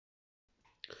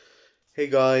Hey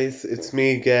guys, it's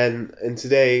me again, and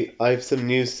today I have some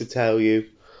news to tell you.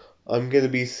 I'm gonna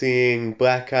be seeing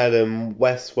Black Adam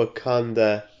West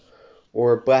Wakanda,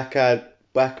 or Black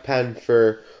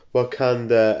Panther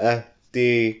Wakanda at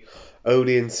the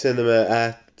Odeon Cinema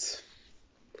at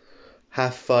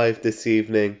 5:30 this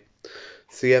evening.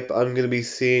 So yep, I'm gonna be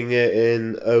seeing it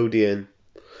in Odeon.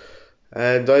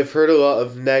 And I've heard a lot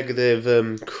of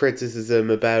negative criticism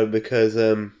about it because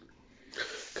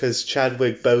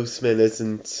Chadwick Boseman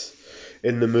isn't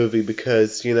in the movie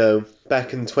because,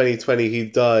 back in 2020 he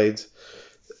died,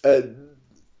 uh,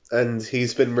 and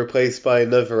he's been replaced by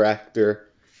another actor,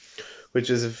 which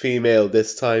is a female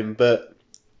this time, but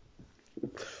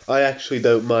I actually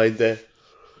don't mind it.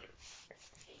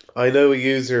 I know a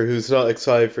user who's not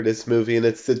excited for this movie, and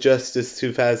it's the Justice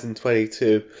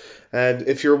 2022. And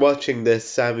if you're watching this,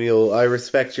 Samuel, I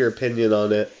respect your opinion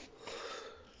on it.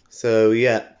 So,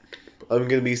 yeah, I'm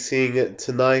going to be seeing it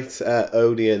tonight at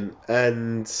Odeon.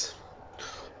 And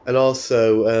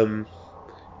also,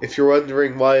 if you're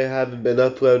wondering why I haven't been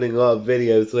uploading a lot of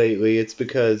videos lately, it's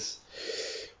because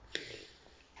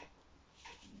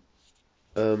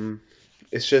um,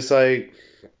 it's just I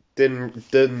didn't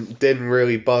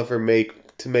really bother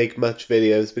to make much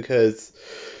videos because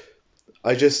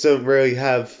I just don't really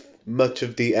have much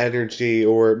of the energy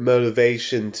or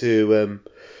motivation to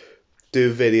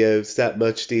do videos that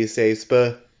much these days.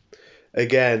 But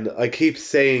again, I keep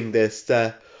saying this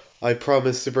that I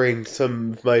promise to bring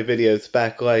some of my videos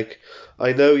back. Like,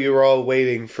 I know you're all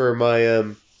waiting for my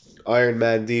Iron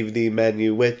Man DVD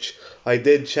menu, which I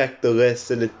did check the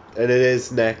list and it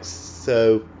is next.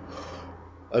 So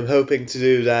I'm hoping to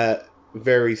do that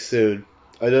very soon.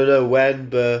 I don't know when,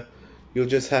 but you'll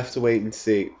just have to wait and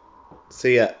see. So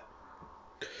yeah.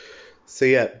 So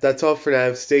yeah, that's all for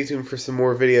now. Stay tuned for some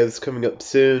more videos coming up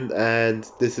soon, and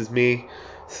this is me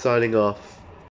signing off.